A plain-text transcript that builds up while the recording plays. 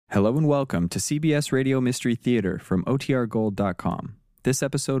Hello and welcome to CBS Radio Mystery Theater from OTRGold.com. This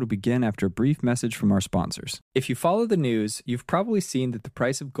episode will begin after a brief message from our sponsors. If you follow the news, you've probably seen that the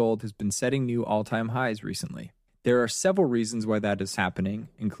price of gold has been setting new all-time highs recently. There are several reasons why that is happening,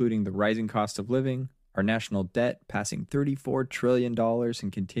 including the rising cost of living, our national debt passing $34 trillion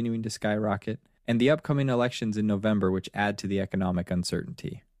and continuing to skyrocket, and the upcoming elections in November which add to the economic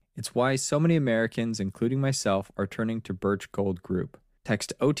uncertainty. It's why so many Americans, including myself, are turning to Birch Gold Group.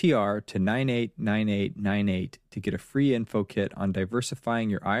 Text OTR to 989898 to get a free info kit on diversifying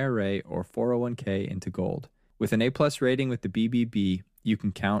your IRA or 401k into gold. With an A+ rating with the BBB, you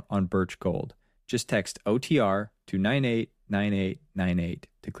can count on Birch Gold. Just text OTR to 989898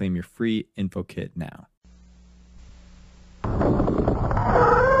 to claim your free info kit now.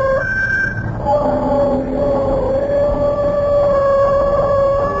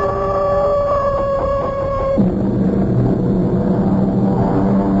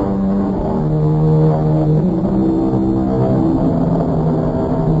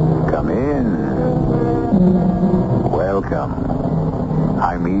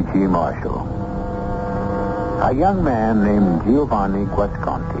 Marshall. A young man named Giovanni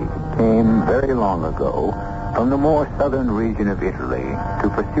Guasconti came very long ago from the more southern region of Italy to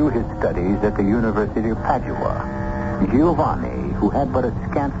pursue his studies at the University of Padua. Giovanni, who had but a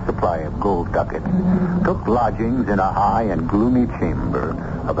scant supply of gold ducats, took lodgings in a high and gloomy chamber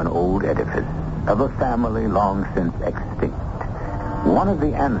of an old edifice of a family long since extinct. One of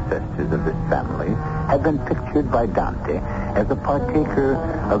the ancestors of this family had been pictured by Dante as a partaker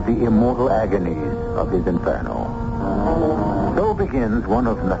of the immortal agonies of his Inferno. So begins one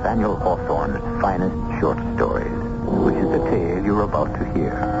of Nathaniel Hawthorne's finest short stories, which is the tale you're about to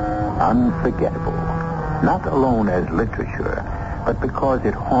hear. Unforgettable, not alone as literature, but because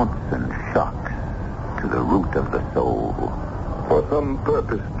it haunts and shocks to the root of the soul. For some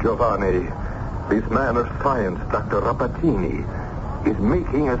purpose, Giovanni, this man of science, Dr. Rappaccini, is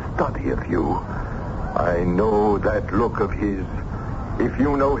making a study of you. I know that look of his. If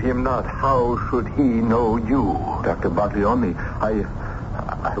you know him not, how should he know you? Dr. Baglioni, I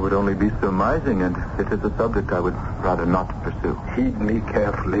would only be surmising, and it is a subject I would rather not pursue. Heed me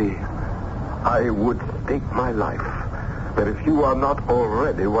carefully. I would stake my life that if you are not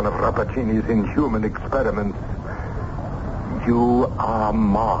already one of Rappaccini's inhuman experiments, you are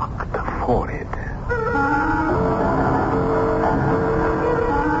marked for it.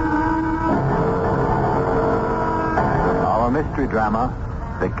 Mystery drama,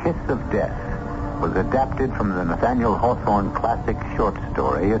 The Kiss of Death, was adapted from the Nathaniel Hawthorne classic short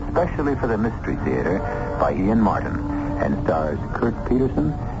story, especially for the Mystery Theater, by Ian Martin, and stars Kurt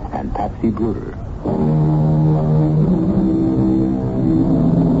Peterson and Patsy Bruder.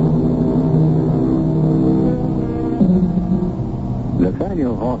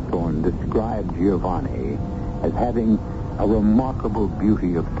 Nathaniel Hawthorne described Giovanni as having a remarkable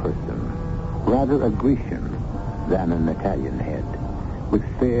beauty of person, rather a Grecian than an Italian head, with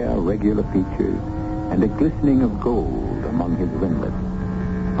fair, regular features and a glistening of gold among his ringlets.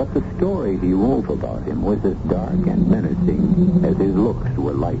 But the story he wove about him was as dark and menacing as his looks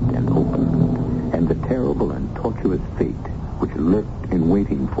were light and open, and the terrible and tortuous fate which lurked in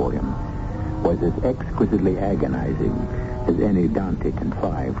waiting for him was as exquisitely agonizing as any Dante can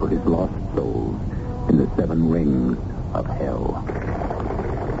find for his lost souls in the 7 rings of hell.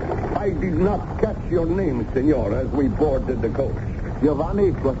 I did not catch your name, senor, as we boarded the coach.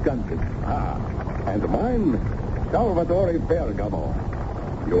 Giovanni Guasconti. And mine, Salvatore Bergamo.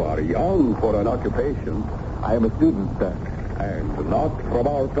 You are young for an occupation. I am a student, sir. And not from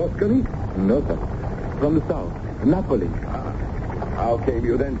our Tuscany? No, sir. From the south, Napoli. How came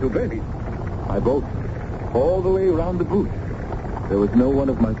you then to Venice? By boat, all the way around the Bruce. There was no one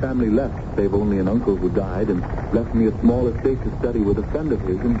of my family left, save only an uncle who died and left me a small estate to study with a friend of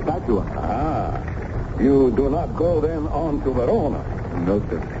his in Padua. You do not go then on to Verona? No,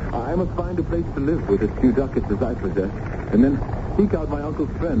 sir. I must find a place to live with as few ducats as I possess, and then seek out my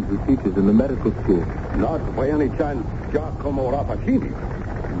uncle's friend who teaches in the medical school. Not by any chance Giacomo Rappaccini?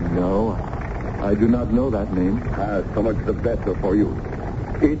 No, I do not know that name. So much the better for you.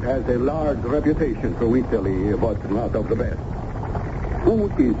 It has a large reputation through Italy, but not of the best. Who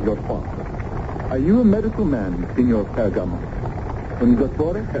is your father? Are you a medical man, Signor Bergamo? Un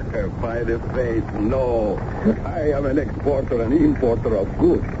dottore? By the faith, no. I am an exporter and importer of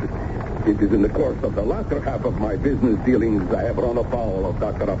goods. It is in the course of the latter half of my business dealings I have run afoul of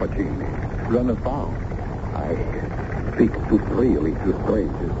Dr. Rappaccini. Run afoul? I speak too freely to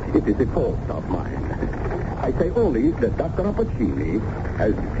strangers. It is a fault of mine. I say only that Dr. Rappaccini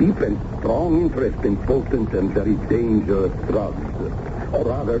has deep and strong interest in potent and very dangerous drugs. or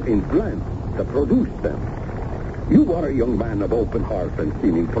rather in plants that produce them. You are a young man of open heart and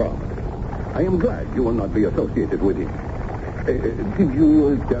seeming promise. I am glad you will not be associated with him. Did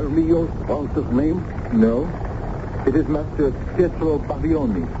you tell me your sponsor's name? No. It is Master Pietro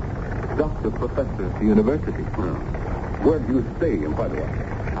Baglioni, doctor, professor at the university. Where do you stay in Padua?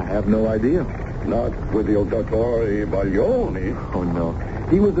 I have no idea. Not with Il Dottore Baglioni. Oh, no.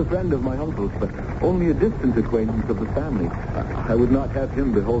 He was a friend of my uncle's, but only a distant acquaintance of the family. I would not have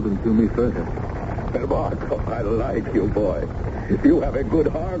him beholden to me further. Marco, I like you, boy. You have a good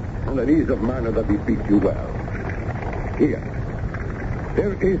heart and an ease of manner that befits you well. Here.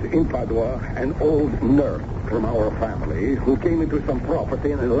 There is in Padua an old nurse from our family who came into some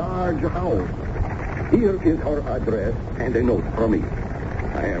property in a large house. Here is her address and a note from me.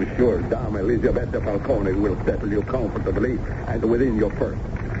 I am sure Dame Elisabetta Falcone will settle you comfortably and within your purse.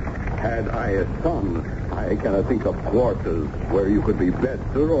 Had I a son, I cannot think of quarters where you could be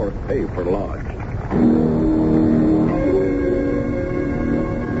better or safer lodged.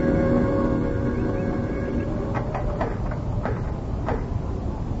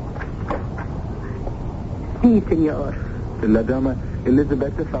 Si, signor. La Dama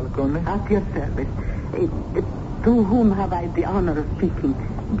Elisabetta Falcone? At your service. To whom have I the honor of speaking?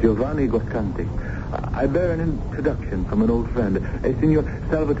 Giovanni Guascanti. I bear an introduction from an old friend, a Signor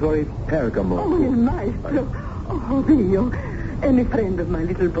Salvatore Pergamo. Oh, il maestro. Oh, Dio. Any friend of my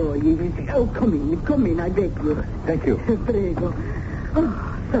little boy. Oh, come in, I beg you. Thank you. Prego.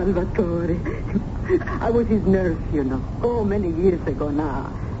 Oh, Salvatore. I was his nurse, you know. Oh, many years ago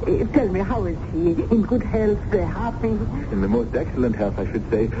now. Tell me, how is he? In good health, happy? In the most excellent health, I should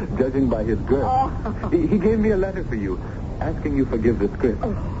say, judging by his girth. Oh. He gave me a letter for you, asking you forgive the script.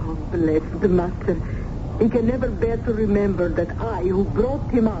 Oh, bless the master. He can never bear to remember that I, who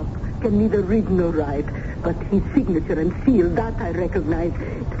brought him up, can neither read nor write. But his signature and seal, that I recognize.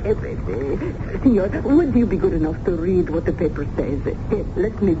 Signor, would you be good enough to read what the paper says? Here,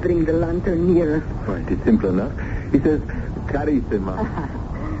 let me bring the lantern nearer. Right, it's simple enough. He says, Carissima.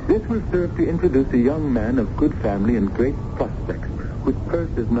 This will serve to introduce a young man of good family and great prospects, whose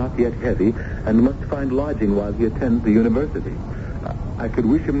purse is not yet heavy and must find lodging while he attends the university. I could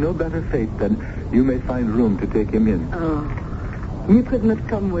wish him no better fate than you may find room to take him in. Oh, you could not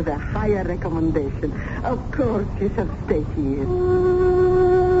come with a higher recommendation. Of course you shall stay here.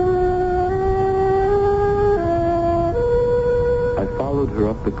 I followed her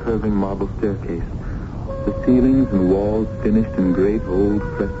up the curving marble staircase. The ceilings and walls finished in great old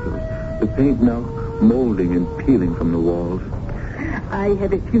frescoes. The paint now molding and peeling from the walls. I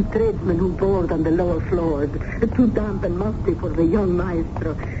had a few tradesmen who board on the lower floors. Too damp and musty for the young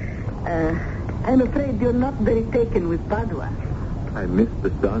maestro. I'm afraid you're not very taken with Padua. I miss the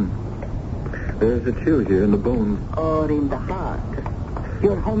sun. There's a chill here in the bones. Or in the heart.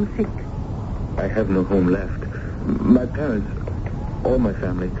 You're homesick? I have no home left. My parents, all my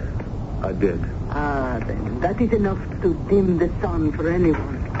family, are dead. Ah, then, that is enough to dim the sun for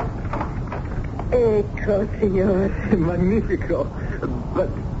anyone. Ecco, signor. Magnifico. But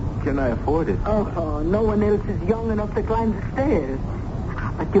can I afford it? Oh, no one else is young enough to climb the stairs.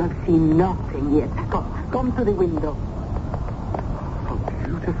 But you have seen nothing yet. Come to the window. How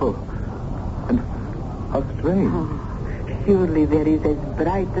beautiful. And how strange. Oh, surely there is as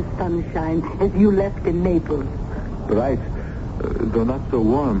bright a sunshine as you left in Naples. Bright, though not so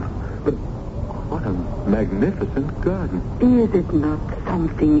warm. But what a magnificent garden. Is it not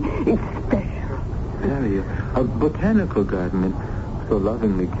something? It's special. Very. A botanical garden and so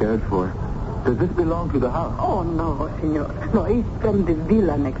lovingly cared for. Does this belong to the house? Oh, no, signor. No, it's from the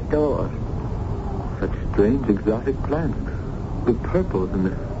villa next door. Such strange exotic plants. The purples and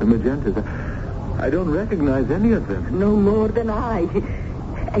the magentas. I don't recognize any of them. No more than I.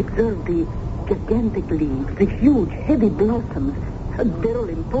 Observe the gigantic leaves, the huge, heavy blossoms. They're all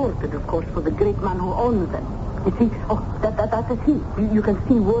imported, of course, for the great man who owns them. You see, that is he. You can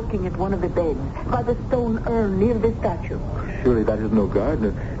see working at one of the beds, by the stone urn near the statue. Surely that is no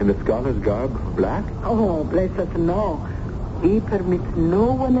gardener in the scholar's garb, black? Oh, bless us, no. He permits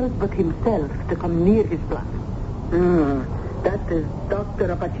no one else but himself to come near his plant. That is Dr.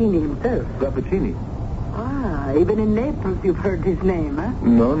 Rappaccini himself. Rappaccini? Ah, even in Naples you've heard his name, huh?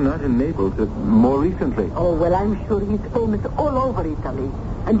 No, not in Naples. More recently. Oh, well, I'm sure he's famous all over Italy.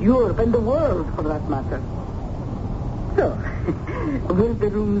 And Europe and the world, for that matter. So, will the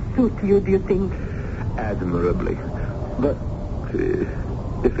room suit you, do you think? Admirably. But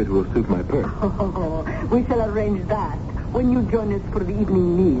if it will suit my purse. Oh, we shall arrange that when you join us for the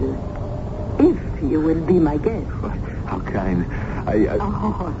evening meal. If you will be my guest. How kind.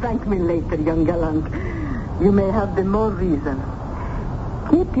 Oh, thank me later, young gallant. You may have the more reason.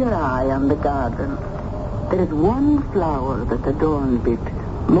 Keep your eye on the garden. There is one flower that adorns it,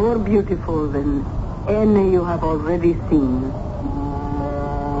 more beautiful than any you have already seen.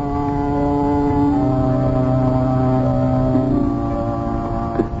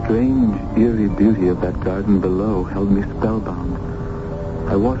 The strange, eerie beauty of that garden below held me spellbound.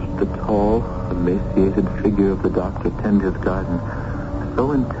 I watched the tall, emaciated figure of the doctor tend his garden,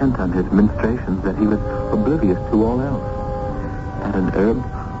 so intent on his ministrations that he was oblivious to all else. Not an herb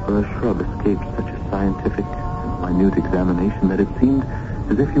or a shrub escaped such a scientific and minute examination that it seemed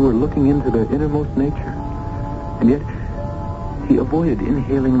as if he were looking into their innermost nature. And yet, he avoided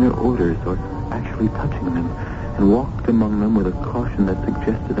inhaling their odors or actually touching them, and walked among them with a caution that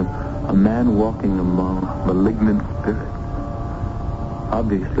suggested him a man walking among malignant spirits.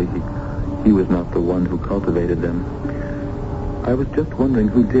 Obviously, he was not the one who cultivated them. I was just wondering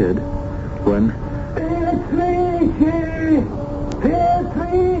who did, when... Beatrice!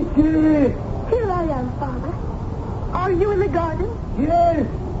 Beatrice! Here I am, Father. Are you in the garden? Yes,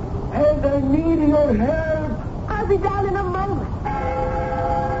 and I need your help. I'll be down in a moment.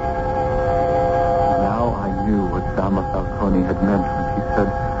 Now I knew what Dama Falcone had meant when she said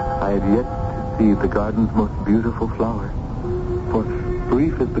I had yet to see the garden's most beautiful flower. For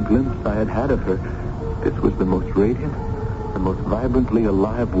brief as the glimpse I had had of her, this was the most radiant, the most vibrantly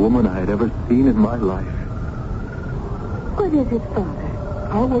alive woman I had ever seen in my life. What is it, Father?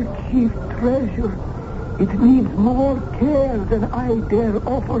 Our chief treasure. It needs more care than I dare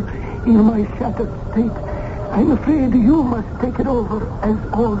offer in my shattered state. I'm afraid you must take it over as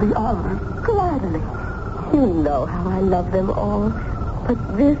all the others. Gladly. You know how I love them all.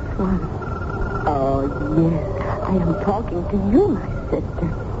 But this one... Oh, yes. I am talking to you, my sister.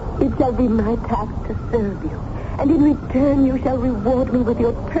 It shall be my task to serve you. And in return, you shall reward me with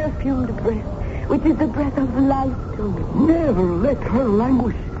your perfumed breath, which is the breath of life to me. Never let her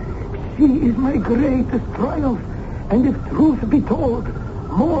languish. She is my greatest triumph. And if truth be told,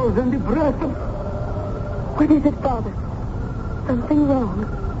 more than the breath of... What is it, Father? Something wrong?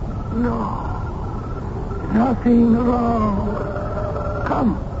 No. Nothing wrong.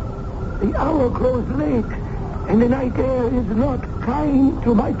 Come. The hour grows late, and the night air is not kind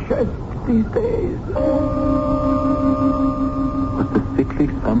to my chest these days. Was the sickly,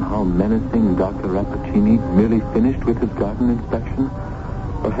 somehow menacing Dr. Rappaccini merely finished with his garden inspection?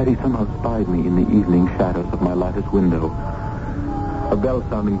 Or had he somehow spied me in the evening shadows of my lattice window? A bell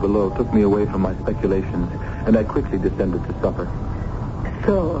sounding below took me away from my speculations, and I quickly descended to supper.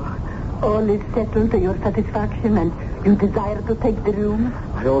 So, all is settled to your satisfaction, and you desire to take the room?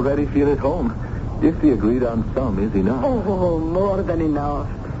 I already feel at home, if the agreed-on sum is enough. Oh, more than enough.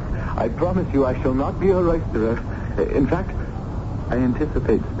 I promise you I shall not be a roisterer. In fact, I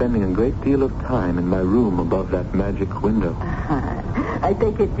anticipate spending a great deal of time in my room above that magic window. I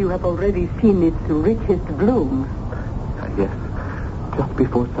take it you have already seen its richest bloom. Yes, just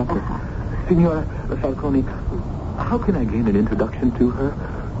before supper. Signora Falcone, how can I gain an introduction to her?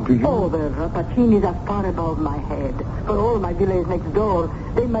 Do you... Oh, the Rappacinis are far above my head. For all my village next door,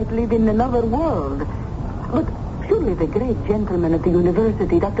 they might live in another world. But surely the great gentleman at the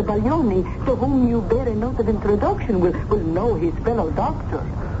university, Dr. Baglioni, to whom you bear a note of introduction, will know his fellow doctor.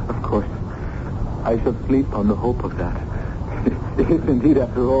 Of course. I shall sleep on the hope of that. If indeed,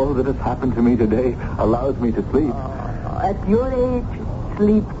 after all that has happened to me today, allows me to sleep. At your age,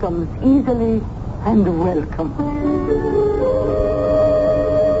 sleep comes easily and welcome.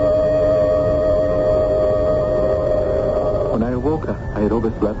 When I awoke, I had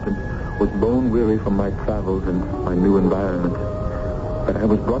overslept and was bone-weary from my travels and my new environment. But I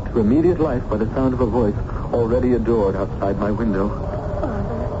was brought to immediate life by the sound of a voice already adored outside my window.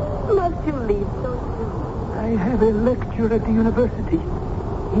 Father, must you leave so soon? I have a lecture at the university.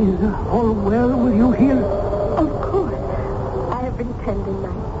 Is all well with you here? Of course. I have been tending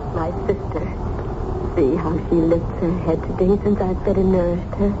my sister. See how she lifts her head today since I've fed and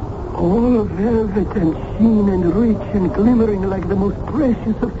nourished her. All velvet and sheen and rich and glimmering like the most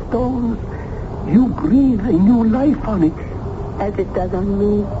precious of stones. You breathe a new life on it. As it does on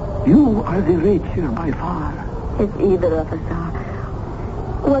me. You are the richer by far. If either of us are.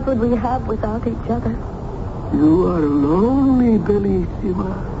 What would we have without each other? You are lonely,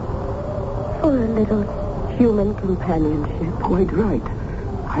 Bellissima. For a little human companionship. Quite right.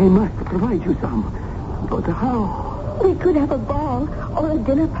 I must provide you some. But how? We could have a ball or a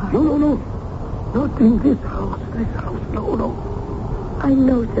dinner party. No. Not in this house. No. I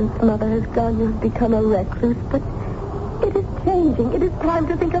know since Mother has gone you have become a recluse, but it is changing. It is time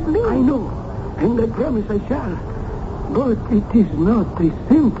to think of me. I know, and I promise I shall. But it is not a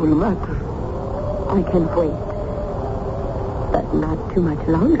simple matter. I can wait. But not too much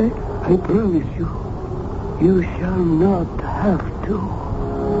longer. I promise you, you shall not have to.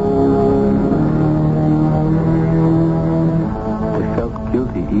 I felt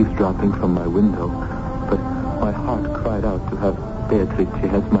guilty eavesdropping from my window, but my heart cried out to have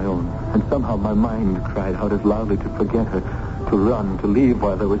Beatrice as my own, and somehow my mind cried out as loudly to forget her, to run, to leave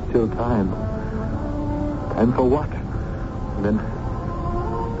while there was still time. Time for what? And then,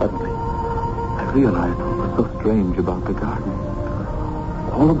 suddenly, I realized what was so strange about the garden.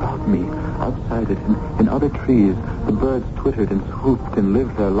 All about me, outside it, in other trees, the birds twittered and swooped and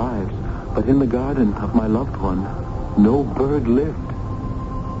lived their lives. But in the garden of my loved one, no bird lived,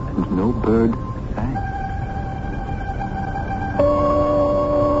 and no bird sang.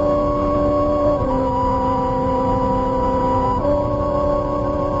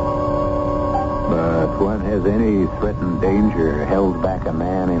 But when has any threatened danger held back a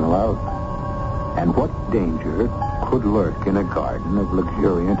man in love? And what danger could lurk in a garden of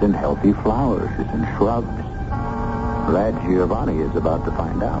luxuriant and healthy flowers and shrubs? That Giovanni is about to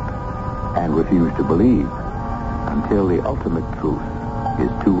find out and refuse to believe until the ultimate truth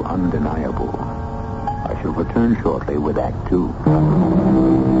is too undeniable. I shall return shortly with Act 2.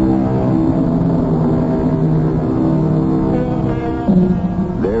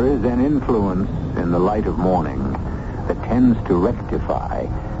 There is an influence in the light of morning that tends to rectify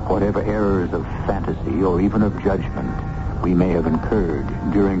whatever errors of fantasy or even of judgment we may have incurred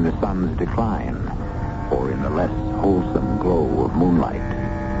during the sun's decline or in the less wholesome glow of moonlight.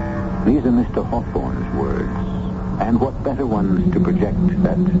 These are Mr. Hawthorne's words, and what better ones to project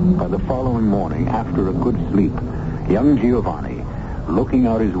that by the following morning, after a good sleep, young Giovanni, looking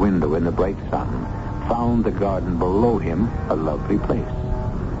out his window in the bright sun, found the garden below him a lovely place.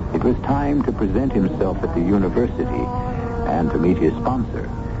 It was time to present himself at the university and to meet his sponsor,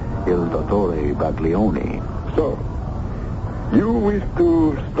 Il Dottore Baglioni. So, you wish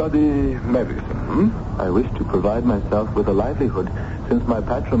to study medicine, I wish to provide myself with a livelihood, since my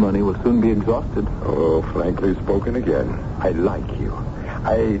patrimony will soon be exhausted. Oh, frankly spoken again. I like you.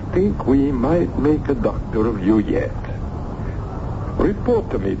 I think we might make a doctor of you yet. Report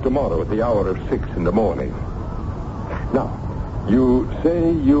to me tomorrow at the hour of 6 in the morning. Now, you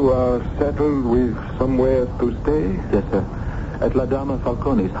say you are settled with somewhere to stay? Yes, sir. At La Dama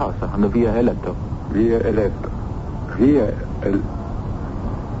Falcone's house on the Via Eletto. Via Eletto.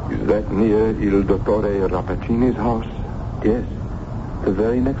 Is that near Il Dottore Rappaccini's house? Yes, the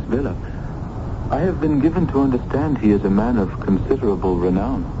very next villa. I have been given to understand he is a man of considerable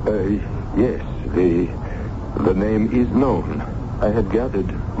renown. Yes, the name is known. I had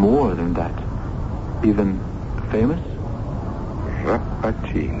gathered more than that. Even famous?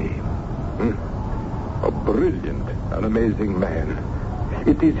 Rappaccini. A brilliant and amazing man.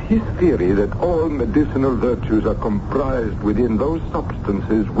 It is his theory that all medicinal virtues are comprised within those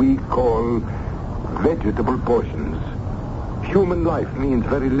substances we call vegetable poisons. Human life means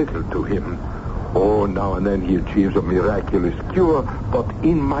very little to him. Oh, now and then he achieves a miraculous cure, but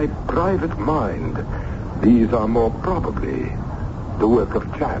in my private mind, these are more probably the work of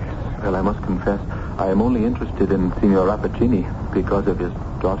chance. Well, I must confess, I am only interested in Signor Rappaccini because of his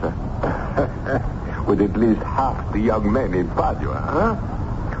daughter. With at least half the young men in Padua,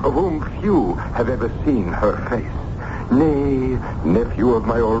 of whom few have ever seen her face. Nay, nephew of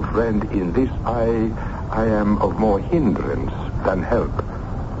my old friend, in this I am of more hindrance than help.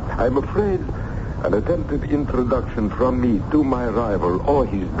 I am afraid an attempted introduction from me to my rival or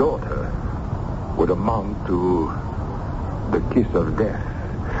his daughter would amount to the kiss of death.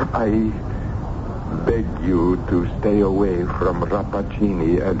 I beg you to stay away from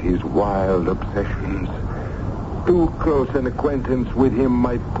Rappaccini and his wild obsessions. Too close an acquaintance with him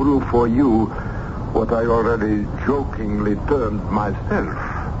might prove for you what I already jokingly termed myself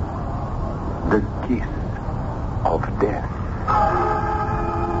the kiss of death.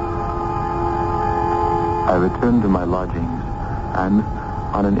 I returned to my lodgings, and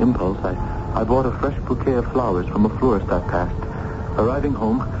on an impulse, I bought a fresh bouquet of flowers from a florist I passed. Arriving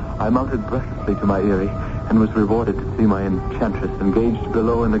home, I mounted breathlessly to my eyrie and was rewarded to see my enchantress engaged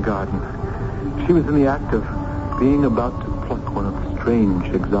below in the garden. She was in the act of being about to pluck one of the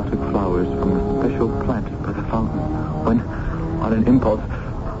strange, exotic flowers from the special plant by the fountain, when, on an impulse,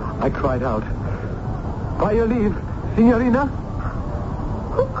 I cried out, "By your leave, Signorina?"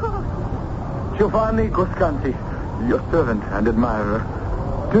 Who calls? Giovanni Guasconti, your servant and admirer.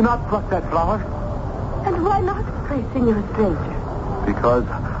 Do not pluck that flower. And why not, pray, Signor Stranger? Because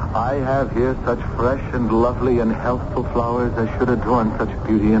I have here such fresh and lovely and healthful flowers as should adorn such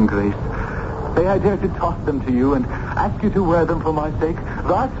beauty and grace. May I dare to toss them to you and ask you to wear them for my sake?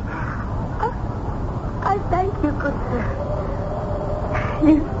 Thus? I thank you, good sir.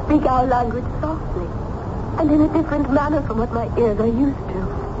 You speak our language softly, and in a different manner from what my ears are used to.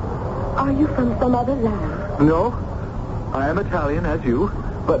 Are you from some other land? No, I am Italian, as you,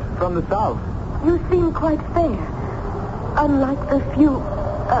 but from the south. You seem quite fair, unlike the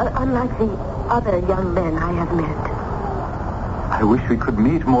other young men I have met. I wish we could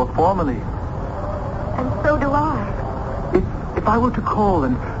meet more formally. And so do I. If I were to call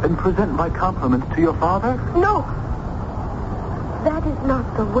and present my compliments to your father? No. That is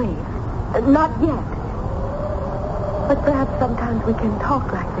not the way. Not yet. But perhaps sometimes we can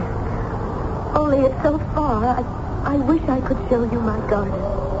talk like this. Only it's so far, I wish I could show you my garden.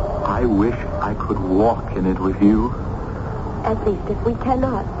 I wish I could walk in it with you. At least if we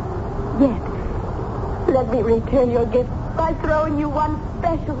cannot. Yet. Let me return your gift by throwing you one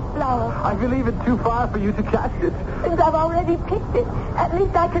special flower. I believe it's too far for you to catch it. Since I've already picked it, at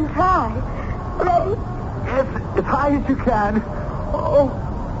least I can try. Ready? Yes, as high as you can. Oh,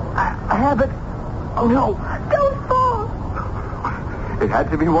 I have it. Oh, no. Don't fall. It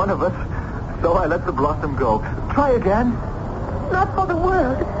had to be one of us, so I let the blossom go. Try again. Not for the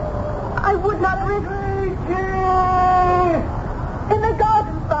world. I would not risk... In the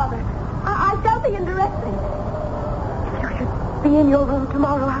garden, Father. I shall be in directly. If you should be in your room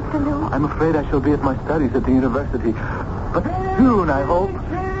tomorrow afternoon. I'm afraid I shall be at my studies at the university. But soon, I hope.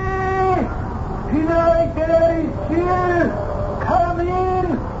 Come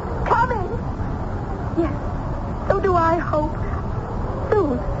in. Coming? Yes. So do I hope.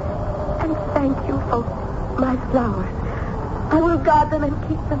 Soon. And thank you for my flowers. I will guard them and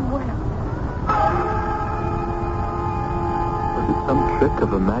keep them well. Was it some trick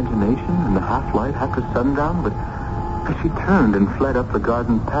of imagination in the half-light after sundown? But as she turned and fled up the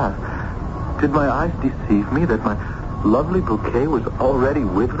garden path, did my eyes deceive me that my lovely bouquet was already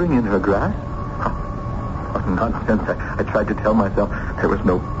withering in her grasp? Oh, nonsense. I tried to tell myself there was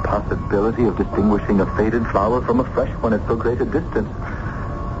no possibility of distinguishing a faded flower from a fresh one at so great a distance.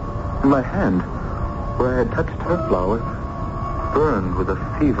 And my hand, where I had touched her flower, burned with a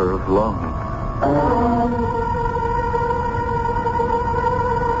fever of longing.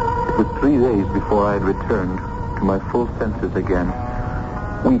 It was 3 days before I had returned to my full senses again,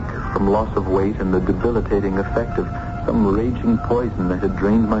 weak from loss of weight and the debilitating effect of some raging poison that had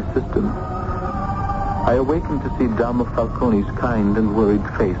drained my system. I awakened to see Dama Falcone's kind and worried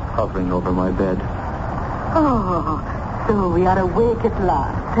face hovering over my bed. Oh, so we are awake at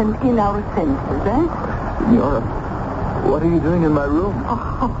last and in our senses, eh? Signora, what are you doing in my room?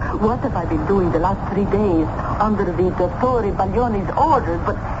 Oh, what have I been doing the last 3 days under the Dottore Baglioni's orders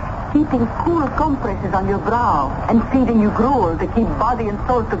but heaping cool compresses on your brow and feeding you gruel to keep body and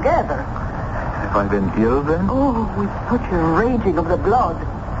soul together? Have I been ill then? Oh, with such a raging of the blood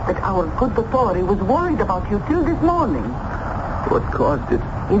that our good Dottore was worried about you till this morning. What caused it?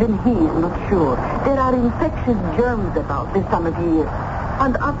 Even he is not sure. There are infectious germs about this time of year.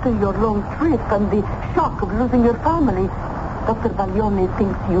 And after your long trip and the shock of losing your family, Dr. Baglioni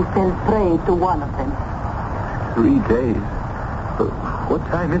thinks you fell prey to one of them. 3 days? What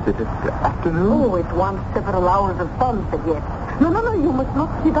time is it? Afternoon? Oh, it wants several hours of sunset yet. No, you must not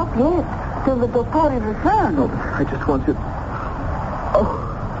sit up yet till the Dottore returns. No, I just want to... Oh,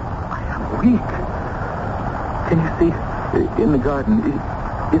 I am weak. Can you see, in the garden,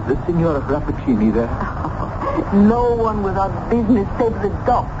 is the Signora Rappaccini there? No one without business save the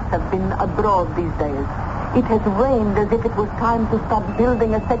ducks have been abroad these days. It has rained as if it was time to start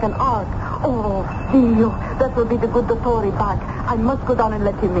building a second ark. Oh, Dio, that will be the good Dottore back. I must go down and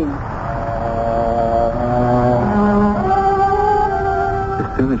let him in.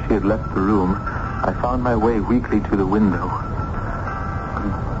 As soon as she had left the room, I found my way weakly to the window.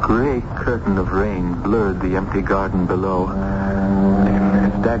 A gray curtain of rain blurred the empty garden below. I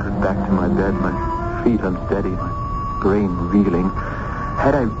staggered back to my bed, my feet unsteady, my brain reeling.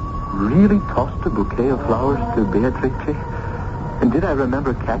 Had I really tossed a bouquet of flowers to Beatrice? And did I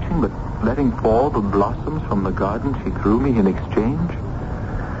remember catching but letting fall the blossoms from the garden she threw me in exchange?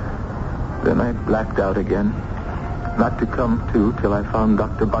 Then I blacked out again, not to come to till I found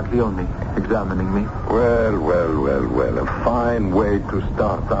Dr. Baglioni examining me. Well. A fine way to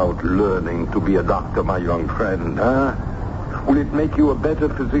start out learning to be a doctor, my young friend, huh? Will it make you a better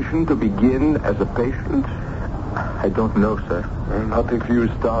physician to begin as a patient? I don't know, sir. Not if you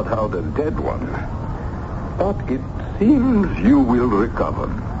start out a dead one. But it seems you will recover.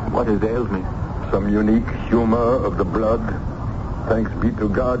 What has ailed me? Some unique humor of the blood. Thanks be to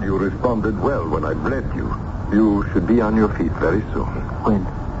God you responded well when I bled you. You should be on your feet very soon. When?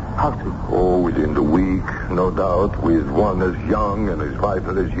 How soon? Oh, within the week, no doubt, with one as young and as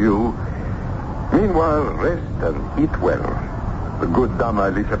vital as you. Meanwhile, rest and eat well. The good Dama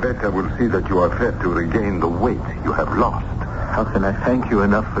Elisabetta will see that you are fed to regain the weight you have lost. How can I thank you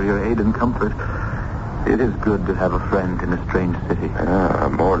enough for your aid and comfort? It is good to have a friend in a strange city.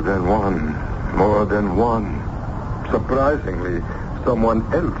 More than one. More than one. Surprisingly,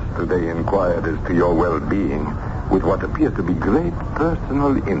 someone else today inquired as to your well-being with what appeared to be great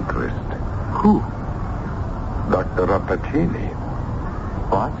personal interest. Who? Dr. Rappaccini.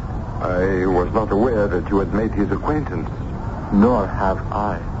 What? I was not aware that you had made his acquaintance. Nor have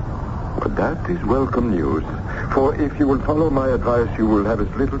I. But that is welcome news. For if you will follow my advice, you will have as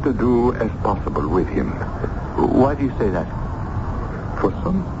little to do as possible with him. Why do you say that? For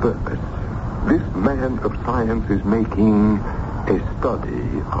some purpose. This man of science is making a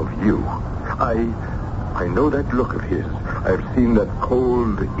study of you. I know that look of his. I have seen that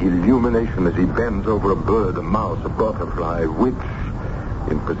cold illumination as he bends over a bird, a mouse, a butterfly, which,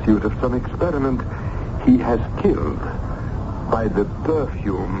 in pursuit of some experiment, he has killed by the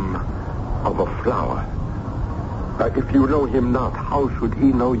perfume of a flower. If you know him not, how should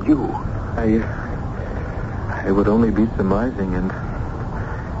he know you? I would only be surmising, and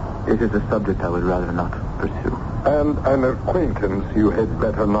it is a subject I would rather not pursue. And an acquaintance you had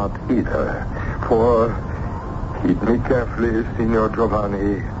better not either. For, heed me carefully, Signor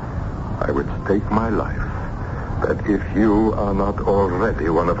Giovanni, I would stake my life that if you are not already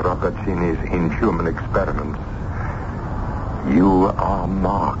one of Rappaccini's inhuman experiments, you are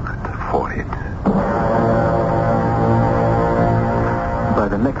marked for it. By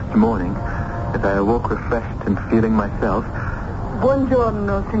the next morning, as I awoke refreshed and feeling myself...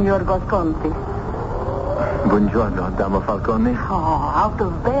 Buongiorno, Signor Visconti. Buongiorno, Dama Falcone. Oh, out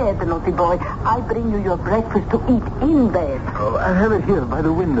of bed, naughty boy. I bring you your breakfast to eat in bed. Oh, I have it here by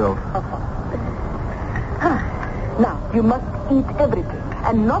the window. Now, you must eat everything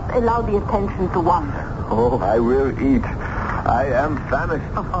and not allow the attention to wander. Oh, I will eat. I am famished.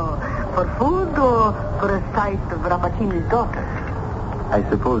 Oh, for food or for a sight of Rappaccini's daughter? I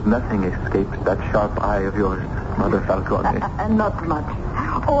suppose nothing escapes that sharp eye of yours, Mother Falcone. Not much.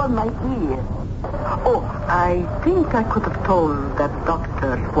 Or my ears. Oh, I think I could have told that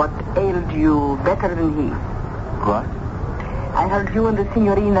doctor what ailed you better than he. What? I heard you and the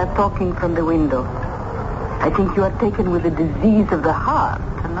signorina talking from the window. I think you are taken with a disease of the heart,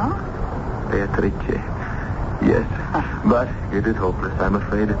 no? Beatrice. Yes, but it is hopeless, I'm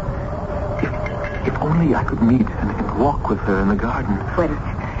afraid. If only I could meet and walk with her in the garden. Well,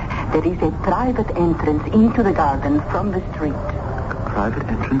 there is a private entrance into the garden from the street. A private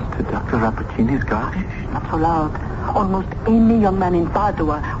entrance to Dr. Rappaccini's garden? Not so loud. Almost any young man in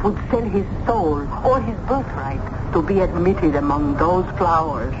Padua would sell his soul or his birthright to be admitted among those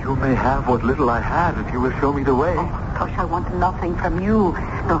flowers. You may have what little I have if you will show me the way. Oh, Tosh, I want nothing from you.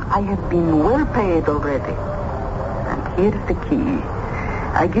 No, I have been well paid already. And here's the key.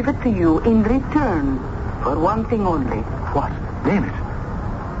 I give it to you in return for one thing only. What? Name it.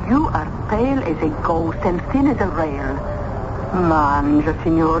 You are pale as a ghost and thin as a rail. Mangia,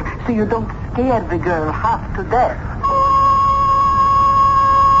 signor, so you don't scare the girl half to death.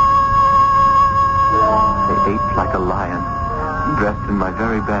 I ate like a lion, dressed in my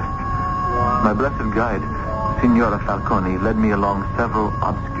very best. My blessed guide, Signora Falcone, led me along several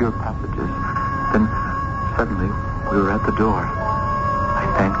obscure passages. Then, suddenly, we were at the door. I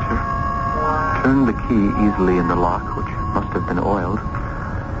thanked her, turned the key easily in the lock, which must have been oiled.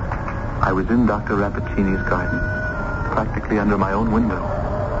 I was in Dr. Rappaccini's garden, practically under my own window.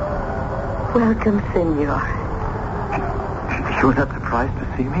 Welcome, Senor. You were not surprised to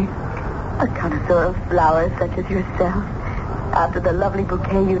see me? A connoisseur of flowers such as yourself. After the lovely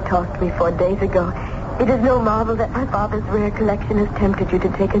bouquet you tossed me 4 days ago, it is no marvel that my father's rare collection has tempted you to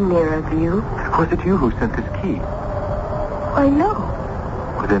take a nearer view. Was it you who sent this key? I know.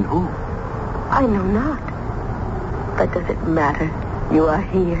 Well, then who? I know not. But does it matter? You are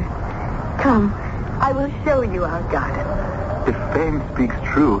here. Come, I will show you our garden. If fame speaks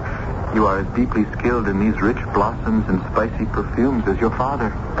true, you are as deeply skilled in these rich blossoms and spicy perfumes as your father.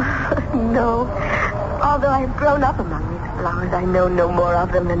 No. Although I've grown up among these flowers, I know no more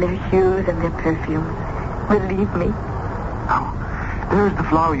of them than their hues and their perfumes. Believe me. Oh, there's the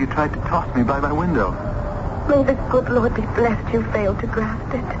flower you tried to toss me by my window. May the good Lord be blessed you failed to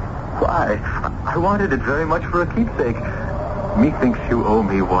grasp it. Why? I wanted it very much for a keepsake. Methinks you owe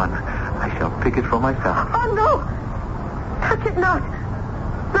me one. I shall pick it for myself. Oh, no! Touch it not.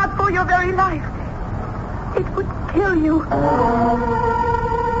 Not for your very life. It would kill you.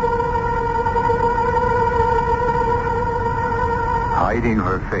 Hiding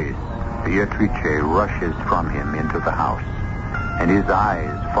her face, Beatrice rushes from him into the house, and his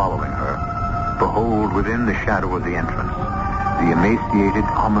eyes following her. Behold, within the shadow of the entrance, the emaciated,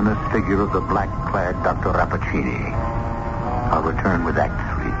 ominous figure of the black-clad Dr. Rappaccini. I'll return with Act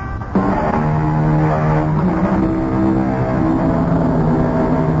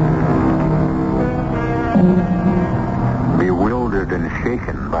 3. Bewildered and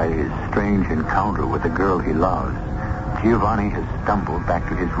shaken by his strange encounter with the girl he loves, Giovanni has stumbled back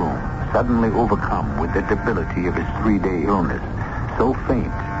to his room, suddenly overcome with the debility of his 3-day illness, so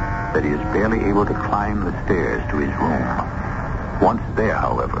faint that he is barely able to climb the stairs to his room. Once there,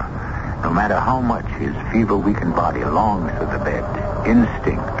 however, no matter how much his fever-weakened body longs for the bed,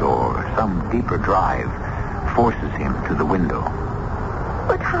 instinct or some deeper drive forces him to the window.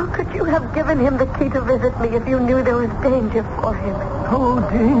 But how could you have given him the key to visit me if you knew there was danger for him? No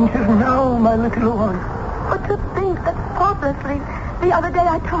danger now, my little one. But to think that thoughtlessly, the other day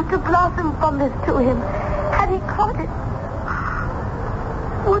I tried to blossom from this to him. Had he caught it,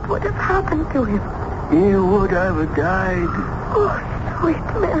 what would have happened to him? He would have died. Oh, sweet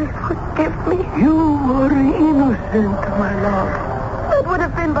Mary, forgive me. You were innocent, my love. That would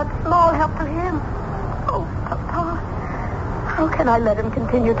have been but small help to him. Oh, Papa, how can I let him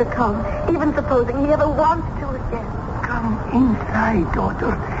continue to come, even supposing he ever wants to again? Come inside,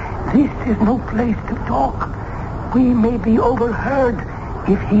 daughter. This is no place to talk. We may be overheard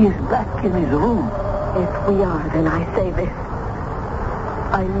if he is back in his room. If we are, then I say this.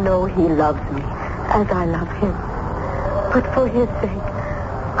 I know he loves me as I love him. But for his sake,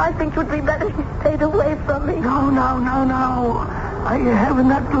 I think it would be better he stayed away from me. No. I have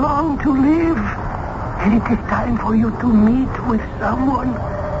not long to live. And it is time for you to meet with someone.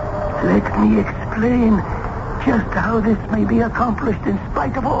 Let me explain just how this may be accomplished in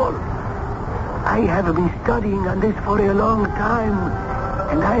spite of all. I have been studying on this for a long time,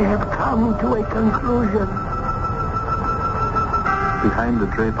 and I have come to a conclusion. Behind the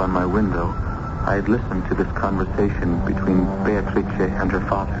drape on my window, I had listened to this conversation between Beatrice and her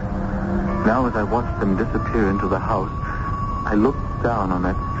father. Now, as I watched them disappear into the house, I looked down on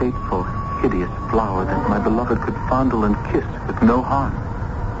that fateful, hideous flower that my beloved could fondle and kiss with no harm.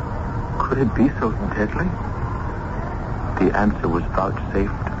 Could it be so deadly? The answer was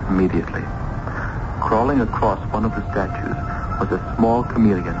vouchsafed immediately. Crawling across one of the statues was a small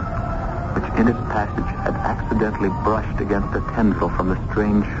chameleon, which in its passage had accidentally brushed against a tendril from the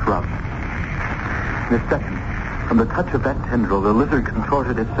strange shrub. In a second, from the touch of that tendril, the lizard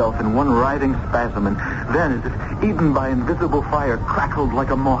contorted itself in one writhing spasm, and then, as if eaten by invisible fire, crackled like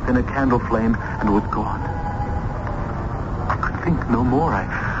a moth in a candle flame and was gone. I could think no more. I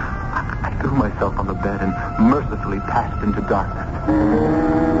threw myself on the bed and mercifully passed into darkness.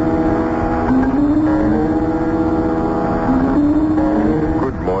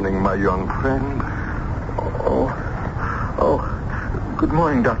 Good morning, my young friend. Oh, good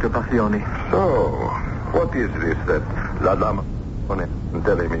morning, Dr. Baglioni. So, what is this that La Dama is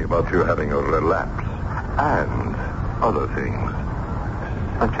telling me about you having a relapse and other things?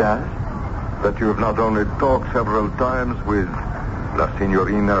 Such as? That you have not only talked several times with La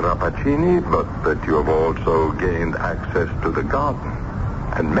Signorina Rappaccini, but that you have also gained access to the garden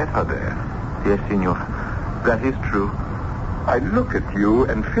and met her there. Yes, Signor. That is true. I look at you,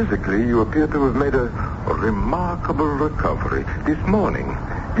 and physically you appear to have made a remarkable recovery. This morning,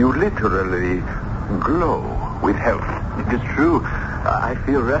 you literally glow with health. It is true. I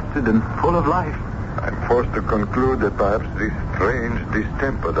feel rested and full of life. I'm forced to conclude that perhaps this strange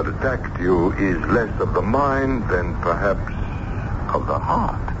distemper that attacked you is less of the mind than perhaps of the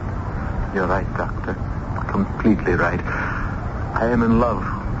heart. You're right, Doctor. Completely right. I am in love.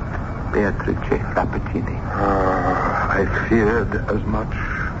 Beatrice Rappaccini. I feared as much.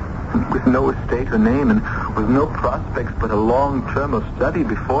 With no estate or name and with no prospects but a long term of study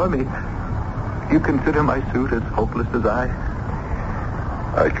before me, you consider my suit as hopeless as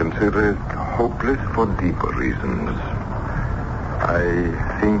I consider it hopeless for deeper reasons.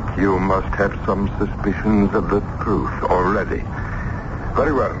 I think you must have some suspicions of the truth already.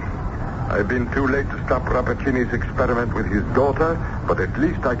 Very well. I've been too late to stop Rappaccini's experiment with his daughter, but at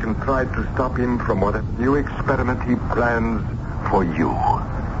least I can try to stop him from whatever new experiment he plans for you.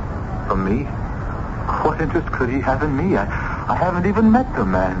 For me? What interest could he have in me? I haven't even met the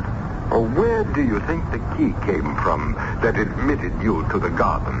man. Or where do you think the key came from that admitted you to the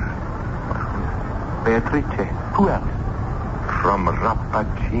garden? Beatrice. Who else? From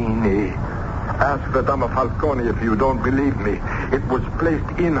Rappaccini. Ask the Dama Falcone if you don't believe me. It was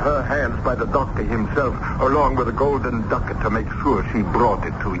placed in her hands by the doctor himself, along with a golden ducat to make sure she brought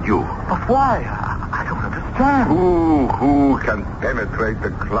it to you. But why? I don't understand. Who can penetrate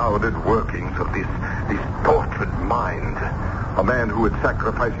the clouded workings of this tortured mind? A man who would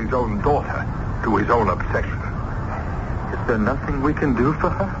sacrifice his own daughter to his own obsession. His Is there nothing we can do for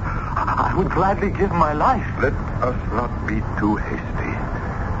her? I would gladly give my life. Let us not be too hasty.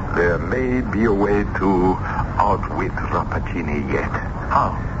 There may be a way to outwit Rappaccini yet.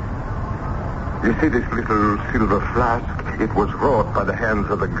 How? You see this little silver flask? It was wrought by the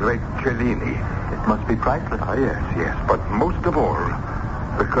hands of the great Cellini. It must be priceless. Yes. But most of all,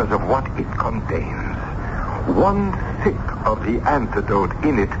 because of what it contains. 1 stick of the antidote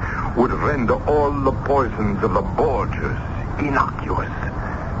in it would render all the poisons of the Borgias innocuous.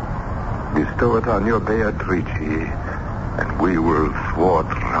 Bestow it on your Beatrice, and we will thwart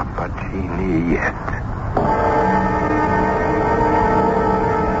Rappaccini yet.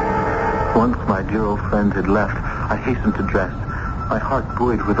 Once my dear old friends had left, I hastened to dress, my heart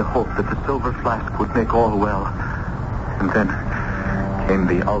buoyed with the hope that the silver flask would make all well. And then came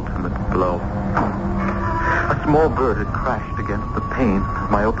the ultimate blow. A small bird had crashed against the pane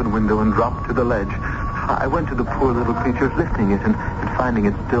of my open window and dropped to the ledge. I went to the poor little creature, lifting it and finding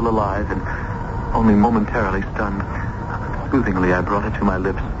it still alive and only momentarily stunned. Soothingly, I brought it to my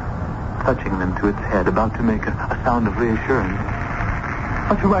lips, touching them to its head, about to make a sound of reassurance.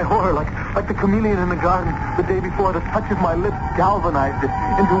 But to my horror, like the chameleon in the garden the day before, the touch of my lips galvanized it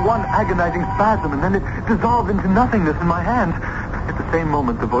into one agonizing spasm, and then it dissolved into nothingness in my hands. At the same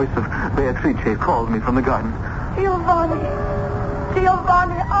moment, the voice of Beatrice called me from the garden. Giovanni,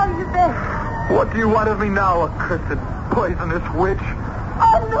 are you there? What do you want of me now, accursed, poisonous witch?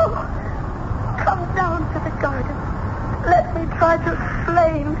 Oh, no. Come down to the garden. Let me try to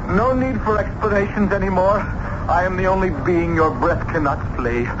explain. No need for explanations anymore. I am the only being your breath cannot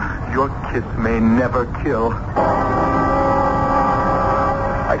slay. Your kiss may never kill.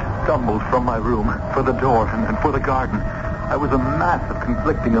 I stumbled from my room for the door and for the garden. I was a mass of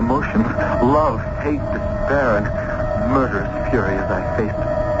conflicting emotions. Love, hate, despair, and murderous fury as I faced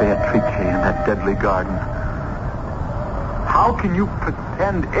Beatrice in that deadly garden. How can you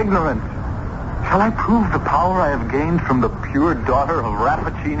pretend ignorance? Shall I prove the power I have gained from the pure daughter of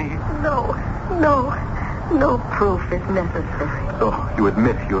Rappaccini? No proof is necessary. So you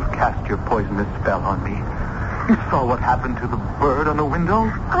admit you have cast your poisonous spell on me. You saw what happened to the bird on the window?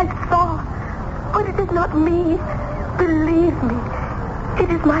 I saw, but it is not me. Believe me, it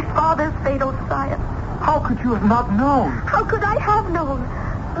is my father's fatal science. How could you have not known? How could I have known?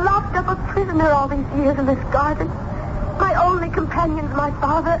 Locked up a prisoner all these years in this garden. My only companions, my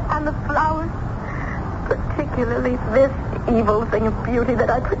father and the flowers. Particularly this evil thing of beauty that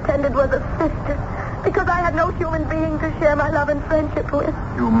I pretended was a sister, because I had no human being to share my love and friendship with.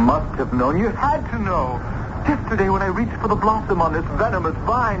 You must have known. You had to know. Yesterday when I reached for the blossom on this venomous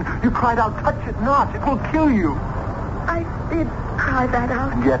vine, you cried out, "Touch it not, it will kill you." I did cry that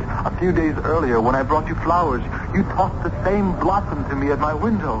out. And yet, a few days earlier, when I brought you flowers, you tossed the same blossom to me at my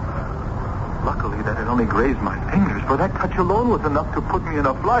window. Luckily, that had only grazed my fingers, for that touch alone was enough to put me in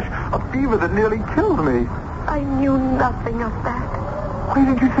a flush, a fever that nearly killed me. I knew nothing of that. Where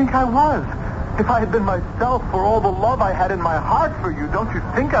did you think I was? If I had been myself for all the love I had in my heart for you, don't you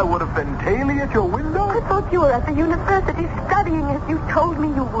think I would have been daily at your window? I thought you were at the university studying as you told me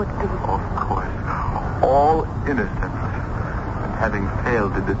you would be. Of course. All innocence. And having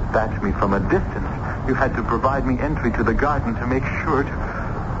failed to dispatch me from a distance, you had to provide me entry to the garden to make sure to...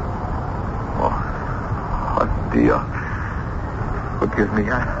 Oh, dear. Forgive me.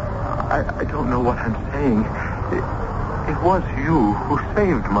 I don't know what I'm saying. It was you who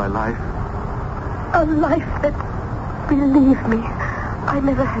saved my life. A life that, believe me, I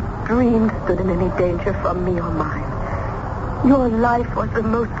never had dreamed stood in any danger from me or mine. Your life was the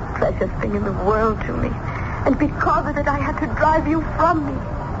most precious thing in the world to me. And because of it, I had to drive you from me.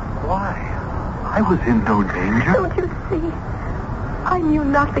 Why? I was in no danger. Don't you see? I knew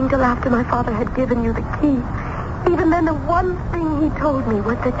nothing till after my father had given you the key. Even then, the one thing he told me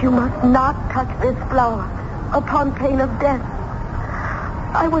was that you must not touch this flower upon pain of death.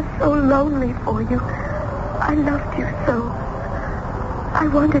 I was so lonely for you. I loved you so. I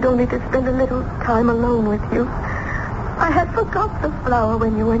wanted only to spend a little time alone with you. I had forgot the flower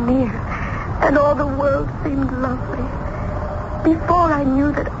when you were near, and all the world seemed lovely. Before I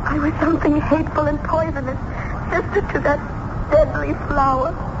knew that I was something hateful and poisonous, sister to that deadly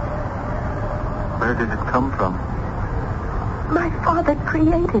flower. Where did it come from? My father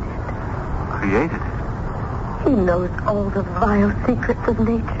created it. Created it? He knows all the vile secrets of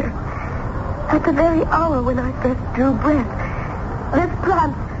nature. At the very hour when I first drew breath, this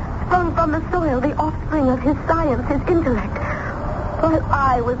plant sprung from the soil, the offspring of his science, his intellect, while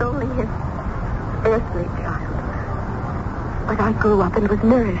I was only his earthly child. But I grew up and was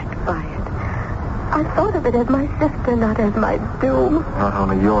nourished by it. I thought of it as my sister, not as my doom. Not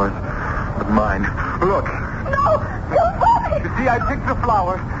only yours, but mine. Look. No! Giovanni! See, I picked the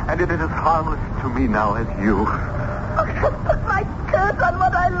flower, and it is as harmless to me now as you. Put my curse on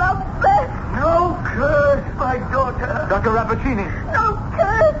what I love best. No curse, my daughter. Dr. Rappaccini. No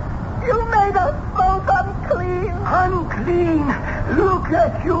curse. You made us both unclean. Unclean. Look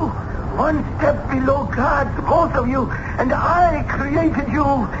at you. One step below God's, both of you. And I created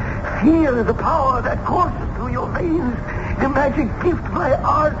you. Feel the power that courses through your veins. The magic gift my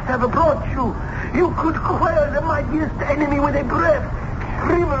arts have brought you. You could quell the mightiest enemy with a breath.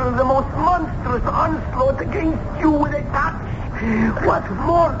 Shrivel the most monstrous onslaught against you with a touch. What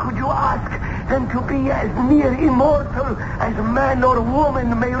more could you ask than to be as near immortal as man or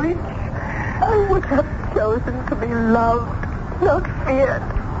woman may reach? I would have chosen to be loved, not feared.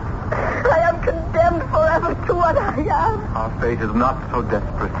 I am condemned forever to what I am. Our fate is not so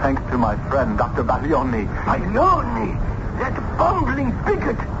desperate, thanks to my friend, Dr. Baglioni. Baglioni, that bumbling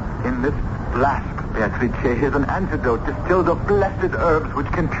bigot. In this flask, Beatrice, is an antidote distilled of blessed herbs which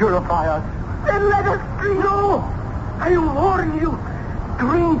can purify us. Then let us drink. No, I warn you.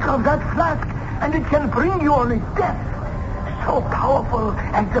 Drink of that flask, and it can bring you only death. So powerful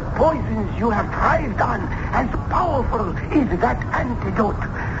as the poisons you have thrived on, as powerful is that antidote.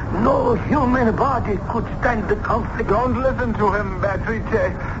 No human body could stand the conflict. Don't listen to him, Beatrice.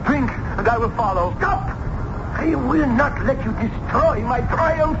 Drink, and I will follow. Stop! I will not let you destroy my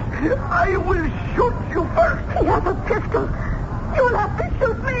triumphs. I will shoot you first. He has a pistol. You'll have to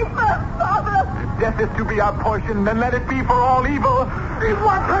shoot me first, Father. If death is to be our portion, then let it be for all evil.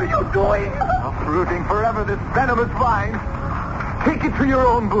 What are you doing? Uprooting forever this venomous vine. Take it to your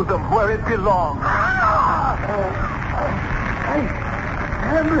own bosom, where it belongs. I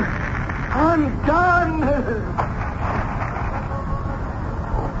am undone.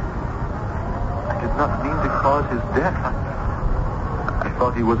 I did not mean to cause his death. I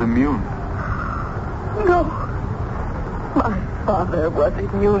thought he was immune. No. My father was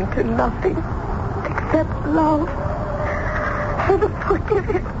immune to nothing except love. And forgive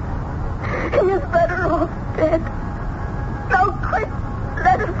him. He is better off dead. Now, quick,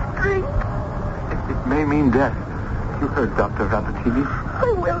 let us drink. It may mean death. You heard Dr. Rappaccini?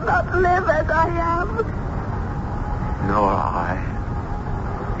 I will not live as I am. Nor I.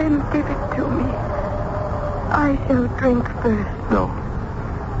 Then give it to me. I shall drink first. No.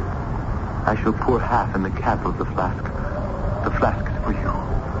 I shall pour half in the cap of the flask. The flask is for you.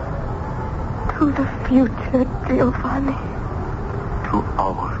 To the future, Giovanni. To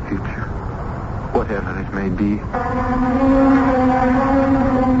our future. Whatever it may be.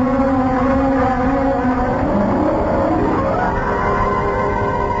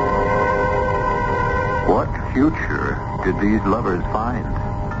 What future did these lovers find?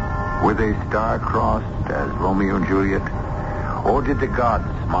 Were they star-crossed as Romeo and Juliet? Or did the gods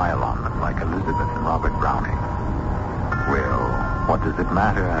smile on them like Elizabeth and Robert Browning? Well, what does it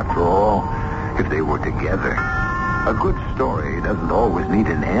matter, after all, if they were together? A good story doesn't always need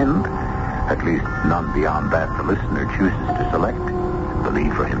an end. At least none beyond that the listener chooses to select,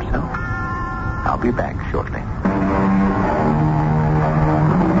 believe for himself. I'll be back shortly.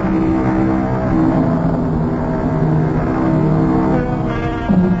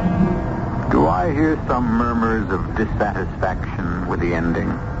 Do I hear some murmurs of dissatisfaction with the ending?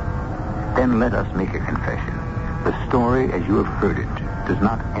 Then let us make a confession. The story, as you have heard it, does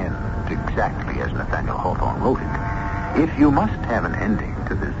not end exactly as Nathaniel Hawthorne wrote it. If you must have an ending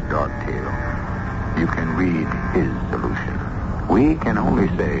to this dark tale, you can read his solution. We can only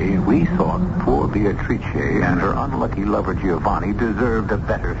say we thought poor Beatrice and her unlucky lover Giovanni deserved a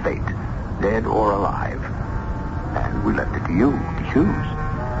better fate, dead or alive. And we left it to you to choose.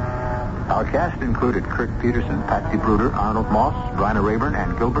 Our cast included Kirk Peterson, Patsy Bruder, Arnold Moss, Bryna Rayburn,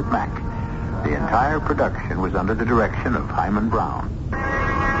 and Gilbert Mack. The entire production was under the direction of Hyman Brown.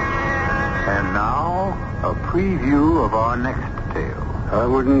 And now, a preview of our next tale. I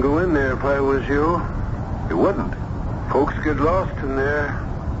wouldn't go in there if I was you. You wouldn't? Folks get lost in there.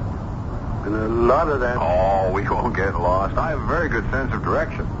 And a lot of that. Oh, we won't get lost. I have a very good sense of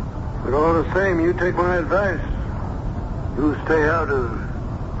direction. But all the same, you take my advice. You stay out of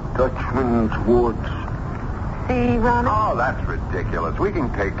Dutchman's woods. See, Ronnie? Oh, that's ridiculous. We can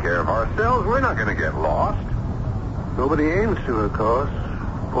take care of ourselves. We're not going to get lost. Nobody aims to, of course.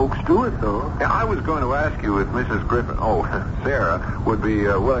 Folks do it, though. Yeah, I was going to ask you if Mrs. Griffin, Sarah, would be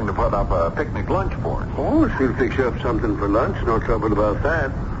willing to put up a picnic lunch for us. Oh, she'll fix you up something for lunch. No trouble about that.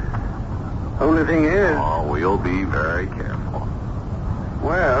 Only thing is... Oh, we'll be very careful.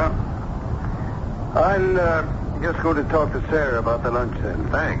 Well, I'll just go to talk to Sarah about the lunch then.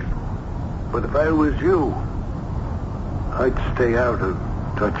 Thanks. But if I was you, I'd stay out of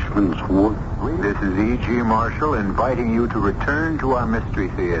Dutchman's wood. This is E.G. Marshall inviting you to return to our Mystery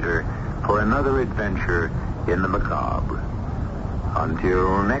Theater for another adventure in the macabre.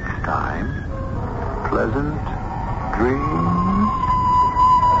 Until next time, pleasant dreams.